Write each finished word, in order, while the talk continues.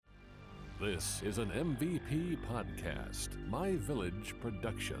This is an MVP podcast, My Village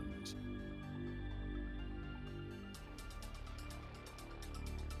Productions.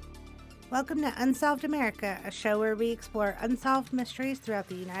 Welcome to Unsolved America, a show where we explore unsolved mysteries throughout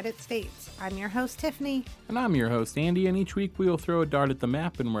the United States. I'm your host, Tiffany. And I'm your host, Andy, and each week we will throw a dart at the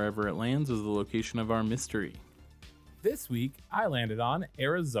map, and wherever it lands is the location of our mystery. This week, I landed on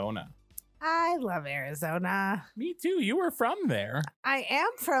Arizona. I love Arizona. Me too. You were from there. I am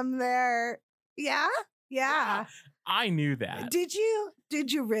from there. Yeah. I knew that. Did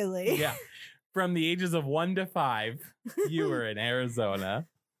you really? Yeah. From the ages of 1 to 5, you were in Arizona.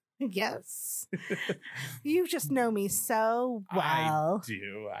 Yes. You just know me so well.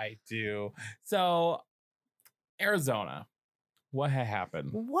 I do. So, Arizona, what had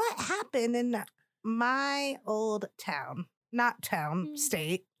happened? What happened in my old town? Not town,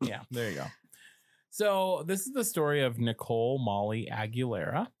 state. Yeah, there you go. So, this is the story of Nicole Molly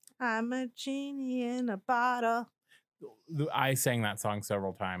Aguilera. I'm a genie in a bottle. I sang that song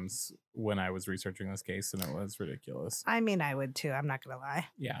several times when I was researching this case, and it was ridiculous. I mean, I would too. I'm not going to lie.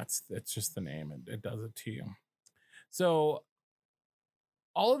 Yeah, it's just the name. It does it to you. So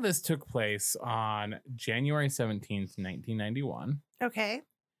all of this took place on January 17th, 1991. Okay.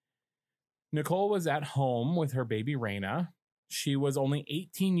 Nicole was at home with her baby, Raina. She was only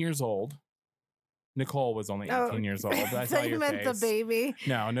 18 years old. Nicole was only 18 years old. I saw your meant face. The baby.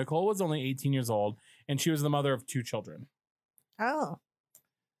 No, Nicole was only 18 years old, and she was the mother of 2 children. Oh.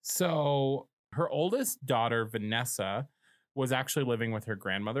 So her oldest daughter, Vanessa, was actually living with her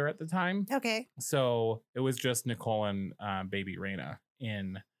grandmother at the time. Okay. So it was just Nicole and baby Raina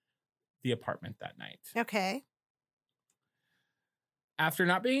in the apartment that night. Okay. After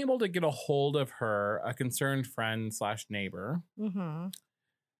not being able to get a hold of her, a concerned friend / neighbor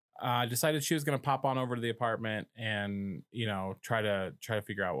decided she was going to pop on over to the apartment and, try to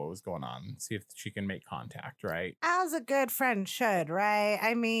figure out what was going on, see if she can make contact, right? As a good friend should, right?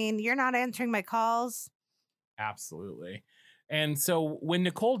 I mean, you're not answering my calls. Absolutely. And so when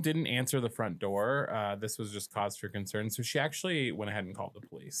Nicole didn't answer the front door, this was just cause for concern. So she actually went ahead and called the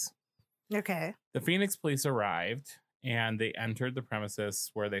police. Okay. The Phoenix police arrived and they entered the premises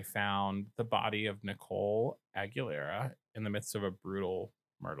where they found the body of Nicole Aguilera in the midst of a brutal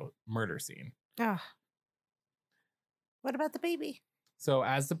murder scene. Oh. What about the baby? So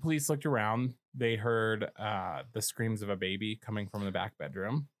as the police looked around, they heard the screams of a baby coming from the back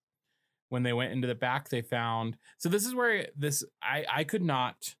bedroom. When they went into the back, they found... So this is where I could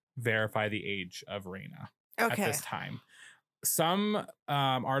not verify the age of Raina at this time. Some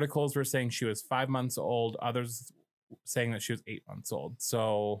articles were saying she was 5 months old. Others saying that she was 8 months old.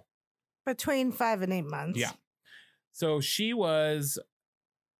 So... Between 5 and 8 months. Yeah. So she was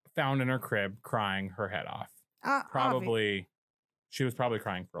found in her crib crying her head off. She was probably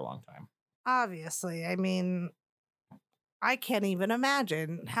crying for a long time. Obviously. I mean, I can't even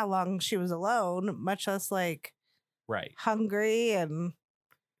imagine how long she was alone, much less hungry and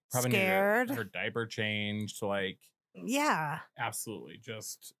probably scared. Her diaper changed, yeah. Absolutely.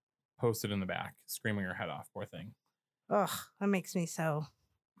 Just posted in the back, screaming her head off. Poor thing. Ugh, that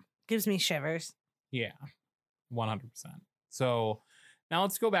gives me shivers. Yeah, 100%. So now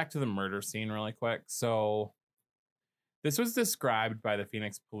let's go back to the murder scene really quick. So this was described by the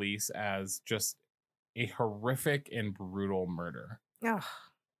Phoenix police as just a horrific and brutal murder. Ugh.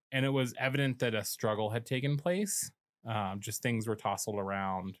 And it was evident that a struggle had taken place. Just things were tousled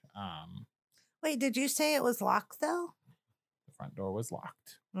around. Wait, did you say it was locked though? The front door was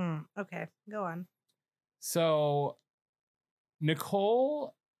locked. Okay, go on. So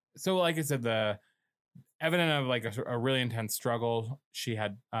Nicole, like I said, the evident of a really intense struggle.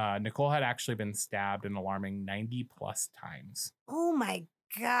 Nicole had actually been stabbed an alarming 90 plus times. Oh my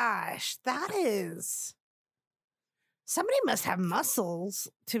gosh, somebody must have muscles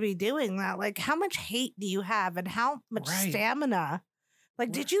to be doing that. How much hate do you have and how much stamina?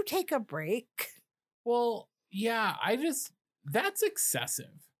 Did you take a break? Well, yeah, that's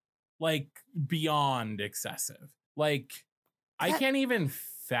excessive. Beyond excessive. I can't even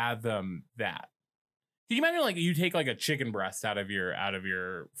fathom that. Can you imagine you take a chicken breast out of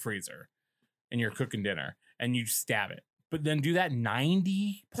your freezer and you're cooking dinner and you stab it, but then do that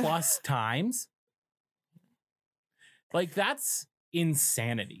 90 plus times? That's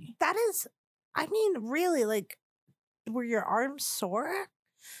insanity. That is, I mean, really, were your arms sore?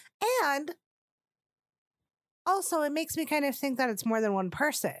 And also, it makes me kind of think that it's more than one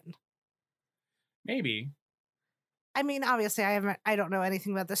person. Maybe. I mean, obviously, I don't know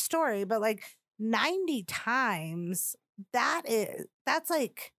anything about the story, but 90 times, that's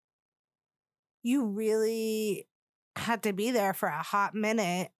you really had to be there for a hot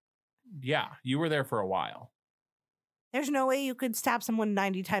minute Yeah, you were there for a while. There's no way you could stab someone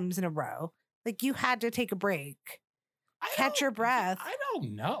 90 times in a row. Like, you had to take a break. Catch your breath. I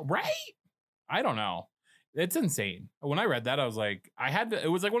don't know, right? I don't know. It's insane. When I read that, I was like,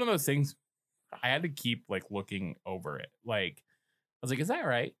 it was like one of those things I had to keep like looking over it. Like, I was like, is that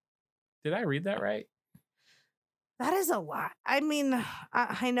right? Did I read that right? That is a lot. I mean,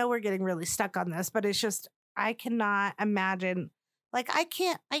 I know we're getting really stuck on this, but it's just, I cannot imagine. Like, I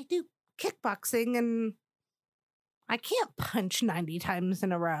do kickboxing and I can't punch 90 times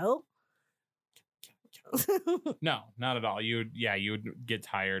in a row. No, not at all. You would get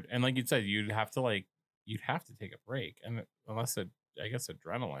tired. And like you said, you'd have to take a break. And unless I guess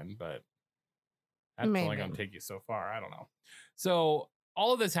adrenaline, but that's only going to take you so far. I don't know. So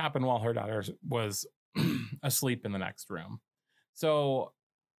all of this happened while her daughter was asleep in the next room. So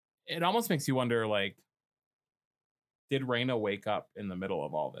it almost makes you wonder, like, did Raina wake up in the middle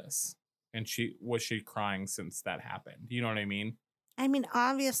of all this? And was she crying since that happened? You know what I mean? I mean,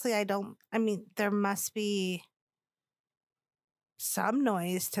 obviously, there must be some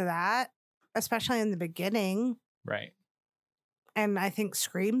noise to that, especially in the beginning. Right. And I think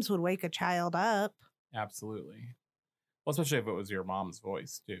screams would wake a child up. Absolutely. Well, especially if it was your mom's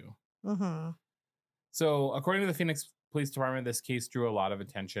voice, too. Mm-hmm. So, according to the Phoenix Police Department, this case drew a lot of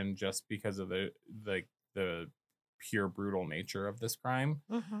attention just because of the pure brutal nature of this crime.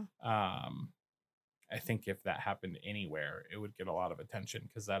 Mm-hmm. I think if that happened anywhere, it would get a lot of attention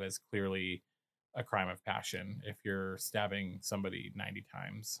because that is clearly a crime of passion if you're stabbing somebody 90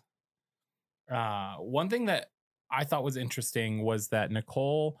 times. One thing that I thought was interesting was that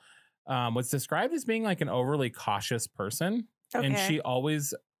Nicole was described as being like an overly cautious person. Okay. And she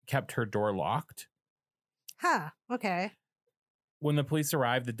always kept her door locked. Huh. Okay. When the police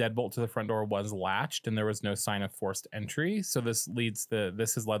arrived, the deadbolt to the front door was latched and there was no sign of forced entry. So this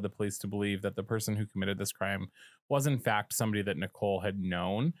has led the police to believe that the person who committed this crime was in fact somebody that Nicole had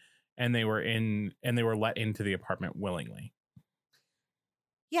known, and they were let into the apartment willingly.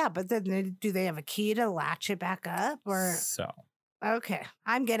 Yeah, but then do they have a key to latch it back up? Or okay,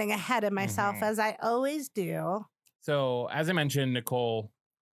 I'm getting ahead of myself as I always do. So as I mentioned, Nicole,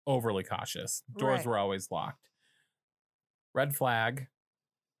 overly cautious. Doors were always locked. Red flag,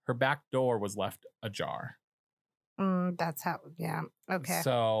 her back door was left ajar. That's how, yeah. Okay.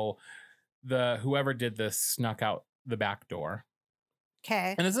 So whoever did this snuck out the back door.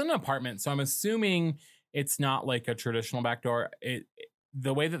 Okay. And it's an apartment, so I'm assuming it's not like a traditional back door.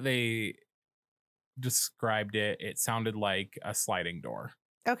 The way that they described it, it sounded like a sliding door.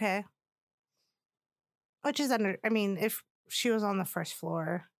 Okay. Which is if she was on the first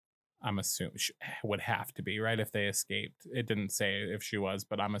floor. I'm assuming she would have to be, right? If they escaped. It didn't say if she was,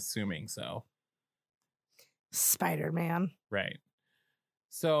 but I'm assuming so. Spider-Man. Right.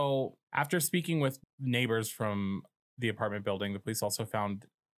 So after speaking with neighbors from the apartment building, the police also found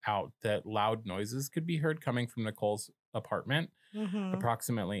out that loud noises could be heard coming from Nicole's apartment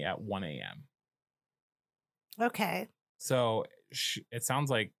approximately at 1 a.m. Okay. So it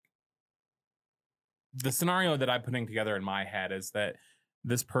sounds like the scenario that I'm putting together in my head is that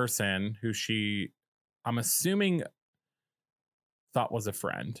this person who I'm assuming thought was a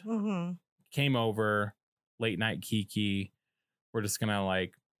friend, came over, late night kiki. We're just gonna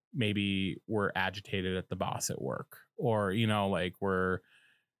like, maybe we're agitated at the boss at work, or, like we're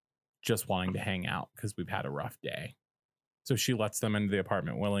just wanting to hang out because we've had a rough day. So she lets them into the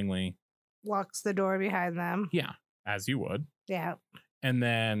apartment willingly. Locks the door behind them. Yeah, as you would. Yeah. And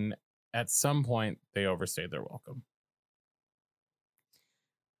then at some point they overstayed their welcome.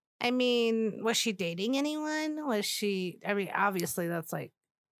 Was she dating anyone? Obviously So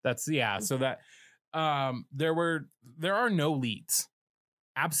that there are no leads.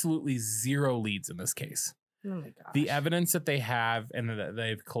 Absolutely zero leads in this case. Oh my gosh. The evidence that they have and that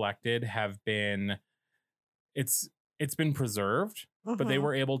they've collected have been, it's been preserved, but they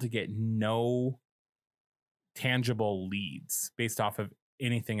were able to get no tangible leads based off of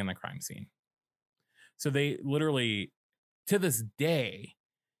anything in the crime scene. So they literally, to this day,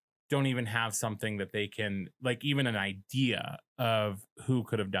 don't even have something that they can, like, even an idea of who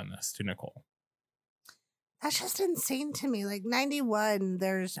could have done this to Nicole. That's just insane to me. Like 91,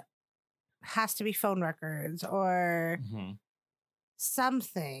 has to be phone records or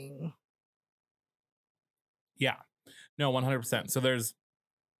something. Yeah. No, 100%. So there's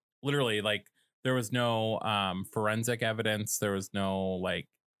literally there was no forensic evidence. There was no like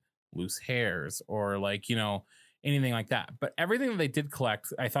loose hairs or anything like that. But everything that they did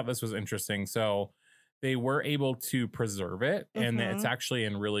collect, I thought this was interesting. So they were able to preserve it, and it's actually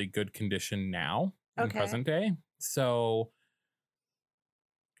in really good condition now in present day. So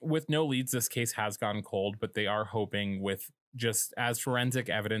with no leads, this case has gone cold, but they are hoping with just as forensic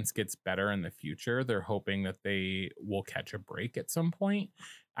evidence gets better in the future, they're hoping that they will catch a break at some point.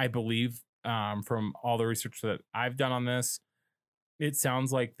 I believe from all the research that I've done on this, it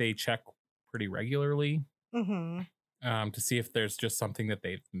sounds like they check pretty regularly to see if there's just something that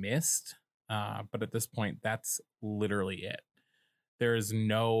they've missed. But at this point, that's literally it. There is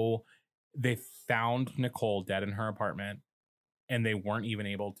they found Nicole dead in her apartment, and they weren't even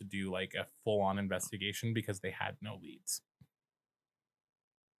able to do like a full-on investigation because they had no leads.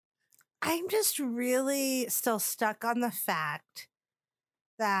 I'm just really still stuck on the fact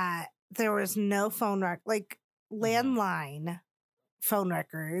that there was no phone landline phone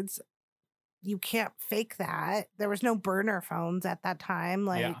records. You can't fake that. There was no burner phones at that time.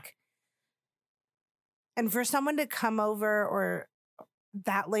 And for someone to come over or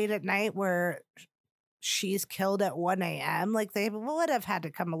that late at night where she's killed at 1 a.m., like they would have had to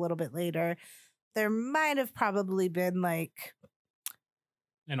come a little bit later. There might have probably been like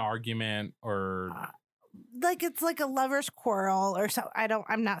an argument or like it's like a lover's quarrel or so.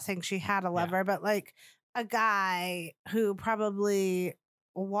 I'm not saying she had a lover, but like a guy who probably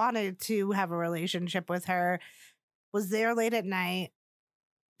wanted to have a relationship with her was there late at night.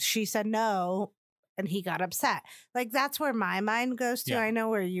 She said no, and he got upset. Like that's where my mind goes to. Yeah. I know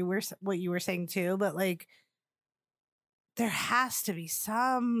what you were saying too, but like there has to be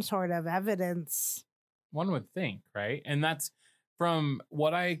some sort of evidence. One would think, right? And that's from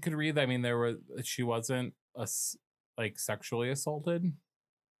what I could read. I mean, she wasn't sexually assaulted.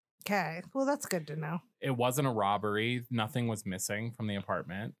 Okay, well that's good to know. It wasn't a robbery. Nothing was missing from the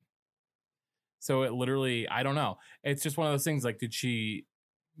apartment. So it literally, I don't know. It's just one of those things. Like, did she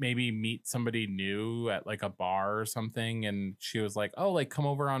maybe meet somebody new at like a bar or something, and she was like, "Oh, like come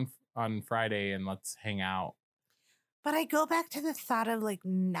over on Friday and let's hang out." But I go back to the thought of like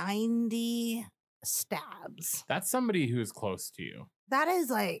 90 stabs. That's somebody who's close to you. That's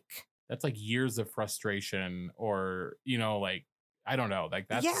like years of frustration, or like I don't know, like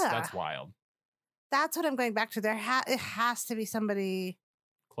that's wild. That's what I'm going back to. It has to be somebody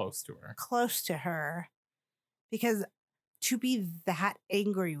close to her, because to be that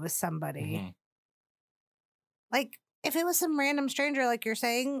angry with somebody, like if it was some random stranger, like you're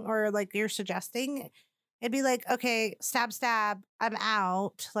saying, or like you're suggesting, it'd be like, okay, stab, I'm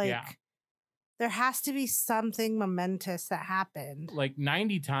out. Like there has to be something momentous that happened. Like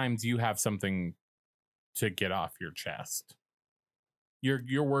 90 times you have something to get off your chest.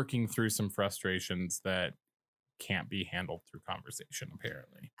 You're working through some frustrations that can't be handled through conversation,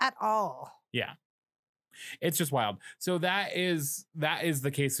 apparently. At all. Yeah. It's just wild. So that is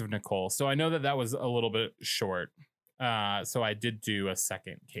the case of Nicole. So I know that was a little bit short. So I did do a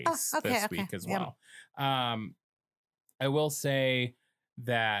second case this week as well. I will say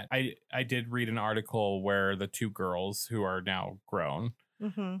that I did read an article where the two girls who are now grown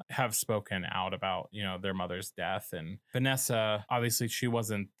have spoken out about, their mother's death. And Vanessa, obviously she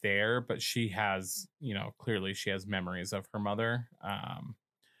wasn't there, but she has, clearly she has memories of her mother.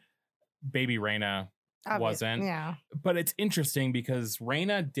 Baby Raina wasn't. Yeah. But it's interesting because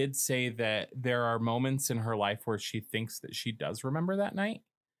Raina did say that there are moments in her life where she thinks that she does remember that night,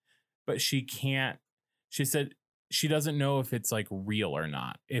 but she can't. She said she doesn't know if it's like real or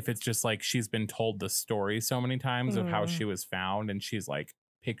not. If it's just like she's been told the story so many times of how she was found, and she's like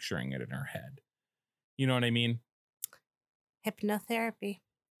picturing it in her head. You know what I mean? Hypnotherapy.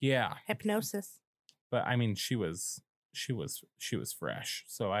 Yeah. Hypnosis. But I mean, she was fresh,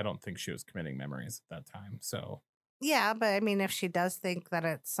 so I don't think she was committing memories at that time. So yeah, but I mean, if she does think that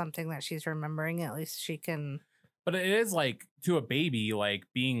it's something that she's remembering, at least she can. But it is like to a baby, like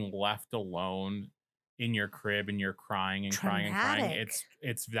being left alone in your crib and you're crying and crying and crying.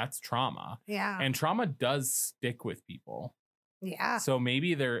 That's trauma. Yeah. And trauma does stick with people. Yeah. So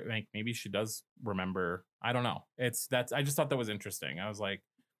maybe maybe she does remember. I don't know. I just thought that was interesting. I was like,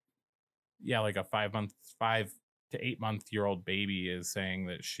 yeah, like a 5 to 8 month-year-old baby is saying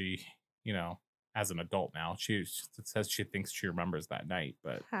that she, as an adult now, she says she thinks she remembers that night.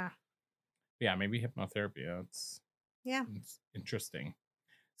 But yeah, maybe hypnotherapy. It's interesting.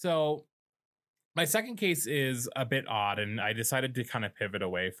 So my second case is a bit odd, and I decided to kind of pivot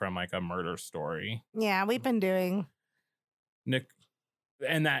away from like a murder story. Yeah, we've been doing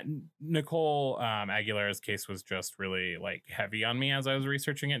and that Nicole Aguilera's case was just really like heavy on me as I was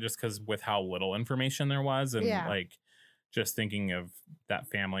researching it, just because with how little information there was, and like just thinking of that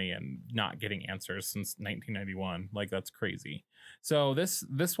family and not getting answers since 1991, like that's crazy. So this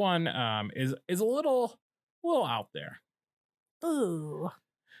one is a little out there. Ooh.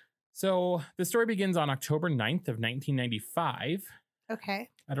 So the story begins on October 9th of 1995. Okay.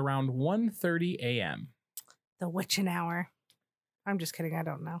 at around 1:30 a.m. The witching hour. I'm just kidding. I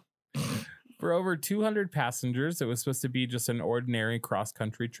don't know. For over 200 passengers, it was supposed to be just an ordinary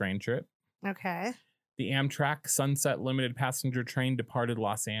cross-country train trip. Okay. The Amtrak Sunset Limited passenger train departed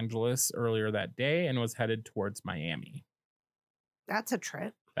Los Angeles earlier that day and was headed towards Miami. That's a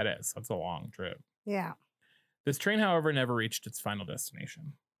trip. That is. That's a long trip. Yeah. This train, however, never reached its final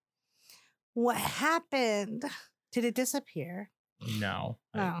destination. What happened? Did it disappear? No.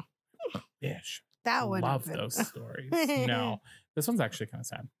 Oh. Bitch. That would love have been. those stories. No. This one's actually kind of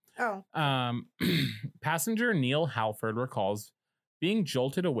sad. Oh. Passenger Neil Halford recalls being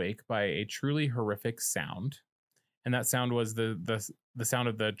jolted awake by a truly horrific sound. And that sound was the sound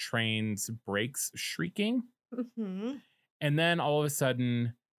of the train's brakes shrieking. Mm-hmm. And then all of a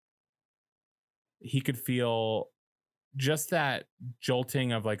sudden, he could feel just that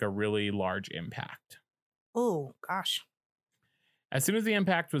jolting of like a really large impact. Oh, gosh. As soon as the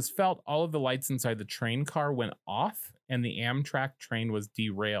impact was felt, all of the lights inside the train car went off, and the Amtrak train was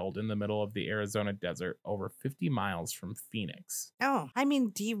derailed in the middle of the Arizona desert over 50 miles from Phoenix. Oh, I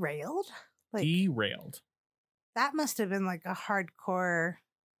mean, derailed? Like, Derailed. that must have been like a hardcore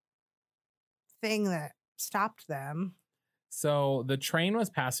thing that stopped them. So the train was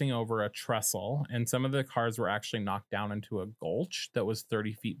passing over a trestle, and some of the cars were actually knocked down into a gulch that was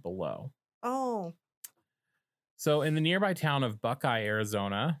 30 feet below. Oh. So in the nearby town of Buckeye,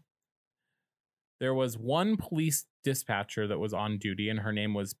 Arizona, there was one police dispatcher that was on duty, and her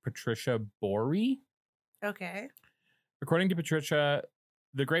name was Patricia Borey. Okay. According to Patricia,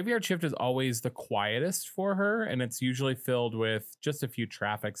 the graveyard shift is always the quietest for her, and it's usually filled with just a few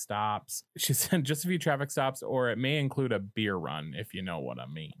traffic stops. She said just a few traffic stops, or it may include a beer run, if you know what I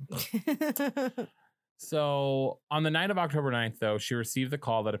mean. So on the night of October 9th, though, she received the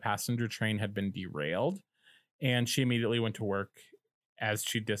call that a passenger train had been derailed, and she immediately went to work as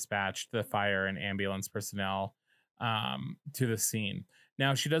she dispatched the fire and ambulance personnel to the scene.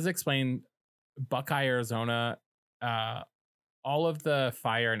 Now, she does explain Buckeye, Arizona, all of the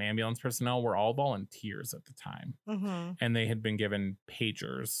fire and ambulance personnel were all volunteers at the time. Mm-hmm. And they had been given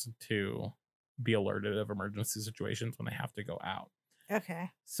pagers to be alerted of emergency situations when they have to go out. Okay.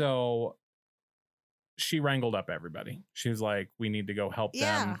 So she wrangled up everybody. She was like, we need to go help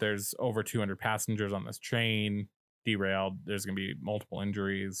them. There's over 200 passengers on this train, derailed. There's going to be multiple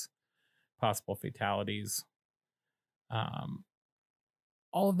injuries, possible fatalities.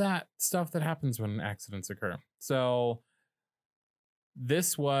 All of that stuff that happens when accidents occur. So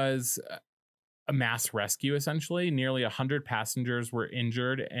this was a mass rescue, essentially. Nearly 100 passengers were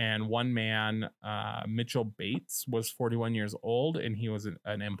injured, and one man, Mitchell Bates, was 41 years old, and he was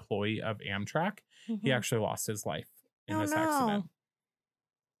an employee of Amtrak. Mm-hmm. He actually lost his life in this accident.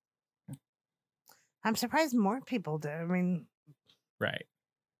 I'm surprised more people did. I mean, right.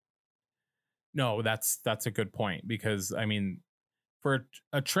 No, that's a good point, because I mean, for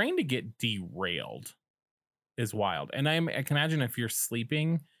a train to get derailed is wild. And I can imagine if you're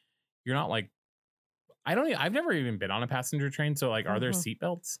sleeping, you're not like, I've never even been on a passenger train. So like, are there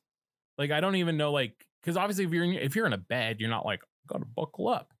seatbelts? Like, I don't even know, like, because obviously if you're in a bed, you're not like, gotta buckle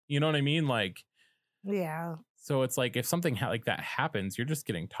up. You know what I mean? Like, yeah. So it's like, if something like that happens, you're just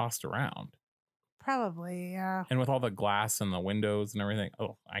getting tossed around. Probably, yeah. And with all the glass and the windows and everything,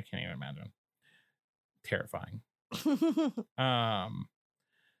 oh, I can't even imagine. Terrifying.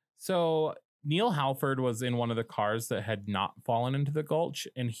 So Neil Halford was in one of the cars that had not fallen into the gulch,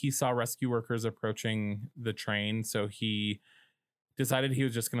 and he saw rescue workers approaching the train. So he decided he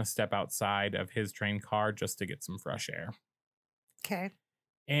was just going to step outside of his train car just to get some fresh air. Okay.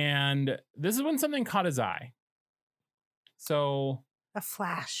 And this is when something caught his eye. So a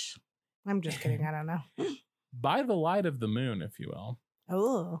flash. I'm just kidding. I don't know. By the light of the moon, if you will.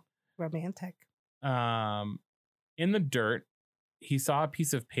 Oh, romantic. In the dirt, he saw a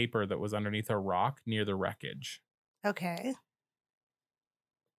piece of paper that was underneath a rock near the wreckage. Okay.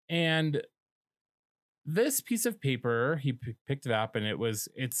 And this piece of paper, he picked it up, and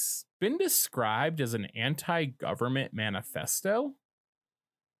it's been described as an anti-government manifesto.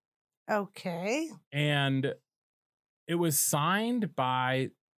 Okay. And it was signed by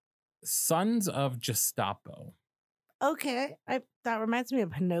Sons of Gestapo. Okay. That reminds me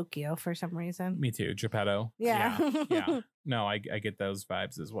of Pinocchio for some reason. Me too. Geppetto. Yeah. Yeah. No, I get those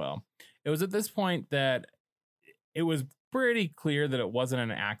vibes as well. It was at this point that it was pretty clear that it wasn't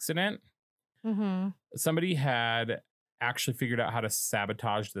an accident. Mm-hmm. Somebody had actually figured out how to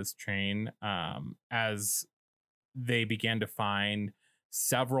sabotage this train as they began to find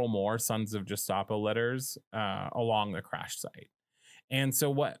several more Sons of Gestapo letters along the crash site. And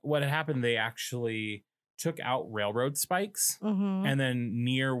so what had happened, they actually took out railroad spikes. Mm-hmm. And then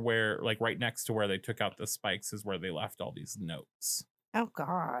near where, like right next to where they took out the spikes is where they left all these notes. Oh,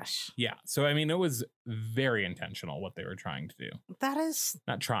 gosh. Yeah. So, I mean, it was very intentional what they were trying to do. That is...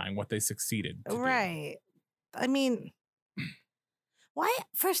 Not trying, what they succeeded to do. Right. I mean, why?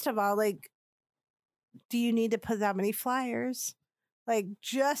 First of all, like, do you need to put that many flyers? Like,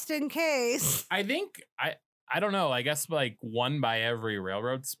 just in case. I think, I don't know. I guess like one by every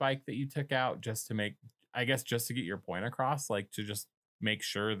railroad spike that you took out just to make, I guess just to get your point across, like to just make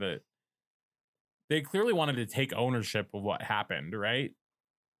sure that they clearly wanted to take ownership of what happened, right?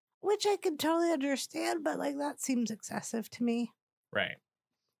 Which I can totally understand, but like that seems excessive to me. Right.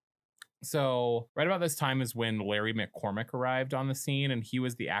 So right about this time is when Larry McCormick arrived on the scene, and he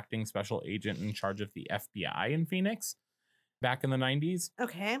was the acting special agent in charge of the FBI in Phoenix back in the 90s.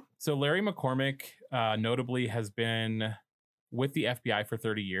 Okay. So Larry McCormick notably has been with the FBI for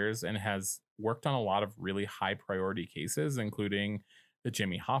 30 years and has worked on a lot of really high priority cases, including the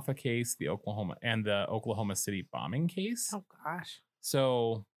Jimmy Hoffa case, the Oklahoma City bombing case. Oh, gosh.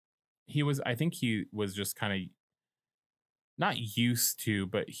 So I think he was just kind of not used to,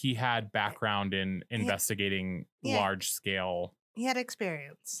 but he had background in investigating large scale. He had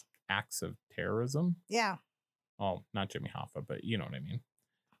experience. Acts of terrorism. Yeah. Oh, not Jimmy Hoffa, but you know what I mean.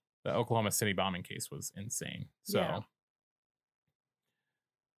 The Oklahoma City bombing case was insane. So, Yeah.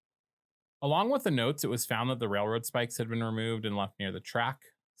 along with the notes, it was found that the railroad spikes had been removed and left near the track.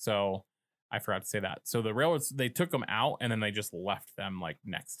 So, I forgot to say that. So, the railroads, they took them out and then they just left them like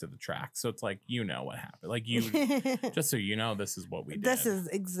next to the track. So, it's like, you know what happened. Like, you, just so you know, this is what we did. This is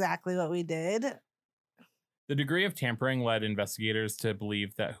exactly what we did. The degree of tampering led investigators to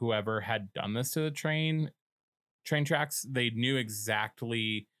believe that whoever had done this to the train tracks, they knew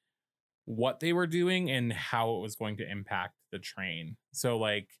exactly what they were doing and how it was going to impact the train. So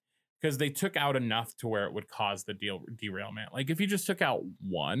like, because they took out enough to where it would cause the derailment. Like if you just took out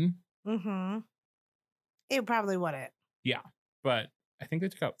one, it probably wouldn't. Yeah, but I think they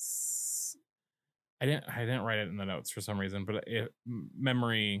took out I didn't write it in the notes for some reason, but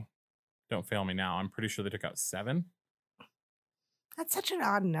memory don't fail me now, I'm pretty sure they took out 7. That's such an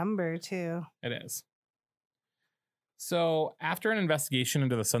odd number too. It is. So after an investigation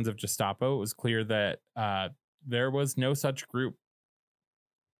into the Sons of Gestapo, it was clear that there was no such group.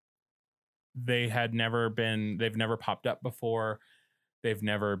 They've never popped up before. They've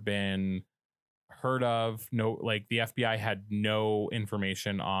never been heard of. No, like the FBI had no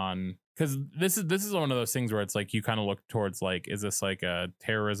information on, because this is one of those things where it's like you kind of look towards like, is this like a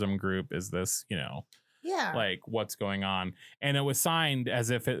terrorism group? Is this, yeah, like what's going on? And it was signed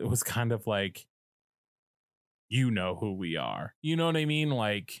as if it was kind of like, you know who we are. You know what I mean?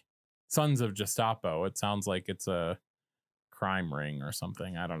 Like Sons of Gestapo. It sounds like it's a crime ring or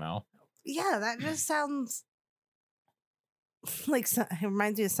something. I don't know. Yeah, that just sounds like it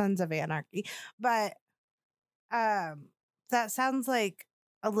reminds me of Sons of Anarchy. But that sounds like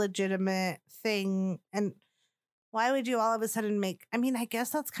a legitimate thing. And why would you all of a sudden I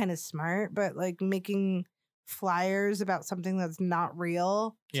guess that's kind of smart, but like making flyers about something that's not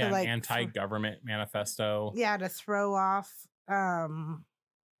real, yeah, to like anti-government manifesto, to throw off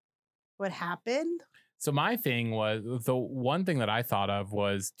what happened. So my thing was, the one thing that I thought of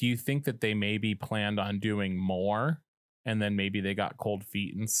was, do you think that they maybe planned on doing more and then maybe they got cold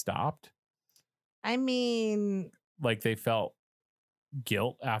feet and stopped? I mean, like they felt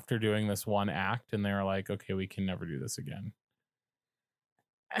guilt after doing this one act and they were like, okay, we can never do this again.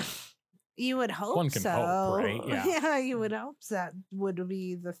 You would hope One can so. hope, right? Yeah, you would hope that would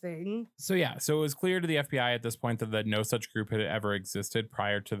be the thing. So yeah, so it was clear to the FBI at this point that no such group had ever existed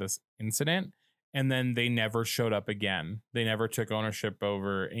prior to this incident. And then they never showed up again. They never took ownership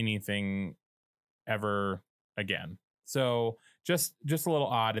over anything ever again. So just a little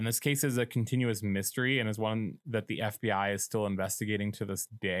odd. And this case is a continuous mystery and is one that the FBI is still investigating to this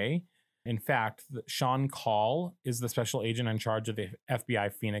day. In fact, Sean Call is the special agent in charge of the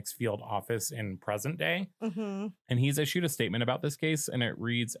FBI Phoenix field office in present day. Mm-hmm. And he's issued a statement about this case, and it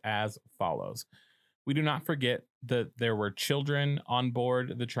reads as follows. We do not forget that there were children on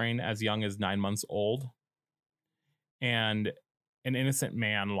board the train as young as 9 months old. And an innocent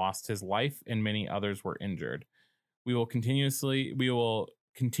man lost his life and many others were injured. We will continue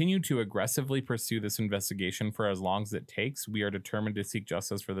to aggressively pursue this investigation for as long as it takes. We are determined to seek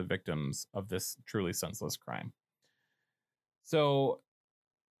justice for the victims of this truly senseless crime. So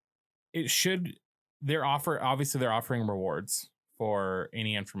they're offering rewards for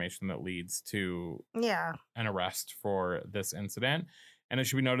any information that leads to an arrest for this incident. And it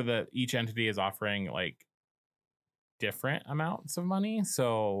should be noted that each entity is offering like different amounts of money.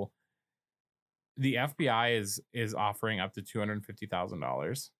 So The FBI is offering up to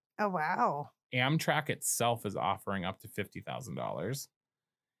 $250,000. Oh, wow. Amtrak itself is offering up to $50,000.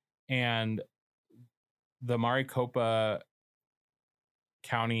 And the Maricopa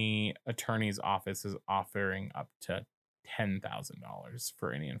County Attorney's Office is offering up to $10,000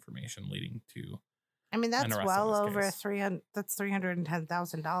 for any information leading to. I mean, that's arrest well on this over case. that's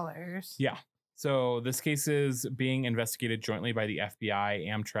 $310,000. Yeah. So this case is being investigated jointly by the FBI,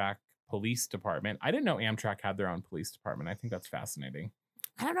 Amtrak Police Department. I didn't know Amtrak had their own police department. I think that's fascinating.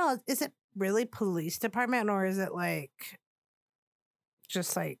 I don't know. Is it really police department or is it like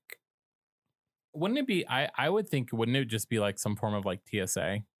just like Wouldn't it be? I would think, wouldn't it just be like some form of like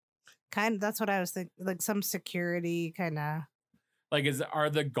TSA? kind of, that's what I was thinking, like some security kind of. Like, are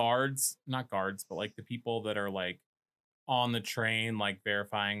the guards, not guards, but like the people that are like on the train, like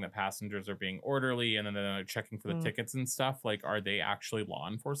verifying that passengers are being orderly and then they're checking for the tickets and stuff? Like, are they actually law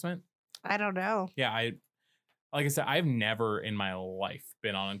enforcement? I don't know. Yeah, like I said, I've never in my life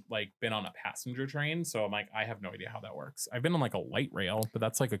been on a passenger train, so I'm like, I have no idea how that works. I've been on like a light rail, but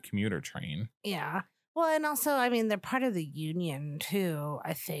that's like a commuter train. Yeah. Well, and also, I mean, they're part of the union too,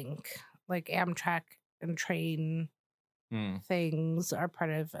 I think. Like Amtrak and train things are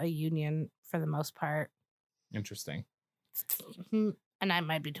part of a union for the most part. Interesting. And I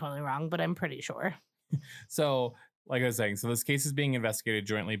might be totally wrong, but I'm pretty sure. So, like I was saying, so this case is being investigated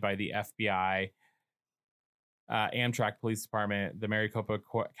jointly by the FBI, Amtrak Police Department, the Maricopa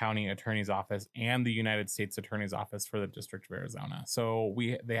County Attorney's Office, and the United States Attorney's Office for the District of Arizona. So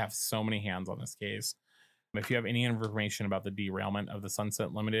they have so many hands on this case. If you have any information about the derailment of the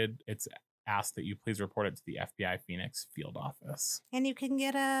Sunset Limited, it's asked that you please report it to the FBI Phoenix field office. And you can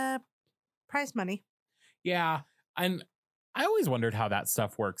get prize money. Yeah. And I always wondered how that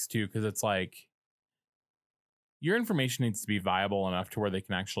stuff works too, because it's like your information needs to be viable enough to where they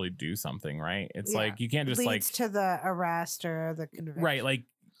can actually do something, right? It's like you can't just leads to the arrest or the conviction. Right. Like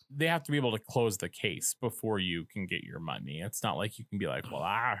they have to be able to close the case before you can get your money. It's not like you can be like, well,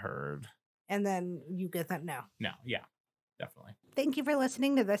 I heard. And then you get that. No, yeah, definitely. Thank you for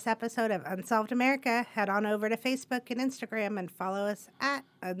listening to this episode of Unsolved America. Head on over to Facebook and Instagram and follow us at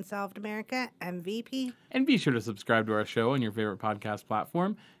Unsolved America MVP. And be sure to subscribe to our show on your favorite podcast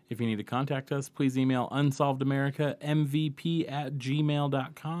platform. If you need to contact us, please email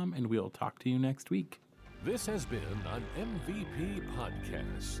unsolvedamerica.mvp@gmail.com, and we'll talk to you next week. This has been an MVP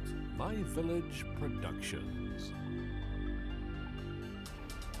podcast, My Village Productions.